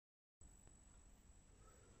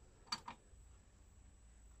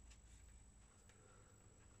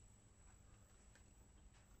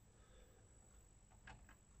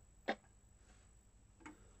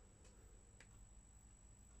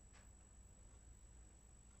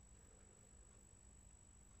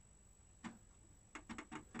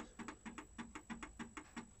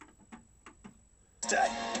Day.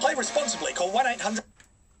 Play responsibly. Call 1-800...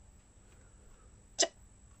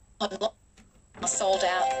 Sold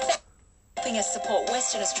out. Helping us support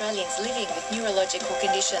Western Australians living with neurological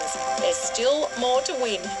conditions. There's still more to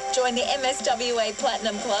win. Join the MSWA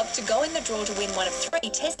Platinum Club to go in the draw to win one of 3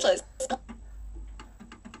 Teslas.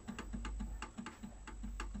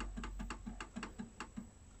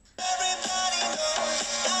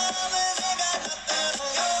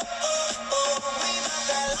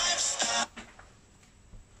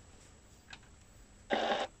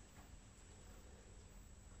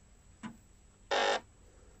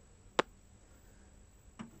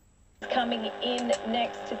 Coming in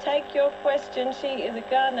next to take your question, she is a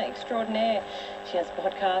gardener extraordinaire. She has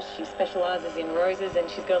podcasts, she specialises in roses, and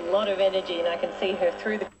she's got a lot of energy, and I can see her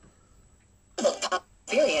through the...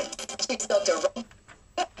 Brilliant. She's Dr.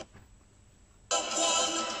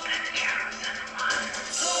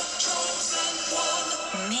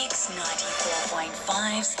 Mix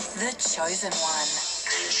 94.5's The Chosen One.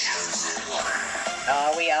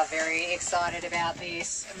 Oh, we are very excited about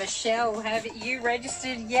this. Michelle, have you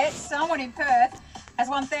registered yet? Someone in Perth has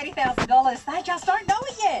won $30,000. They just don't know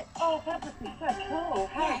it yet. Oh, that would be so cool.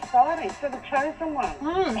 How exciting for the chosen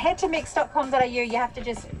one. Head to mix.com.au. You have to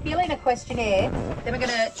just fill in a questionnaire. Then we're going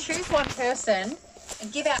to choose one person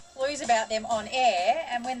and give out clues about them on air.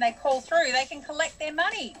 And when they call through, they can collect their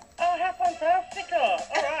money. Oh, how fantastic. All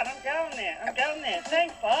right, I'm going there.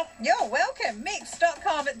 Thanks, Bob. You're welcome.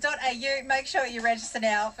 Mix.com.au. Make sure you register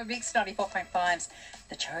now for Mix 94.5's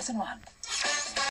The Chosen One.